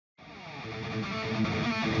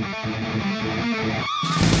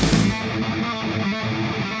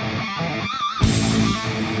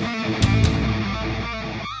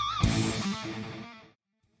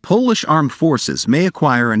Polish armed forces may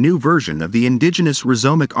acquire a new version of the indigenous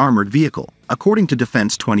Rosomak armored vehicle, according to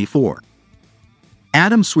Defense24.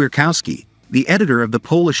 Adam Swierkowski, the editor of the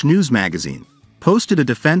Polish news magazine, posted a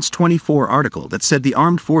Defense24 article that said the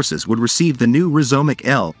armed forces would receive the new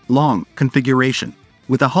Rosomak-L long configuration,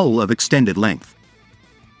 with a hull of extended length.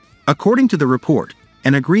 According to the report,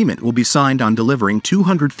 an agreement will be signed on delivering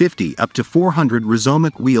 250 up to 400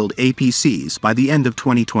 Rosomak-wheeled APCs by the end of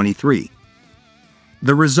 2023.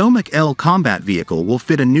 The Rosomak-L combat vehicle will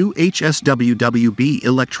fit a new HSWWB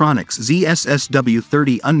Electronics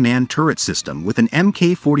ZSSW-30 unmanned turret system with an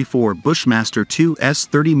Mk44 Bushmaster II S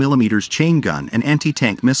 30mm chain gun and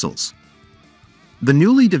anti-tank missiles. The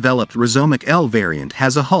newly developed Rosomak-L variant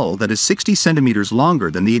has a hull that is 60 centimeters longer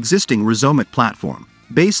than the existing Rosomak platform,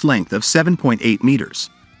 base length of 7.8 meters.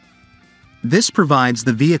 This provides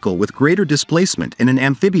the vehicle with greater displacement in an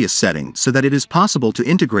amphibious setting so that it is possible to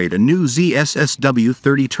integrate a new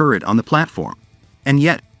ZSSW-30 turret on the platform, and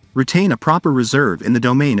yet retain a proper reserve in the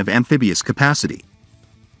domain of amphibious capacity.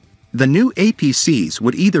 The new APCs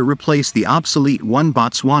would either replace the obsolete one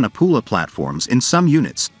Botswana Pula platforms in some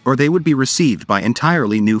units, or they would be received by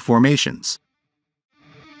entirely new formations.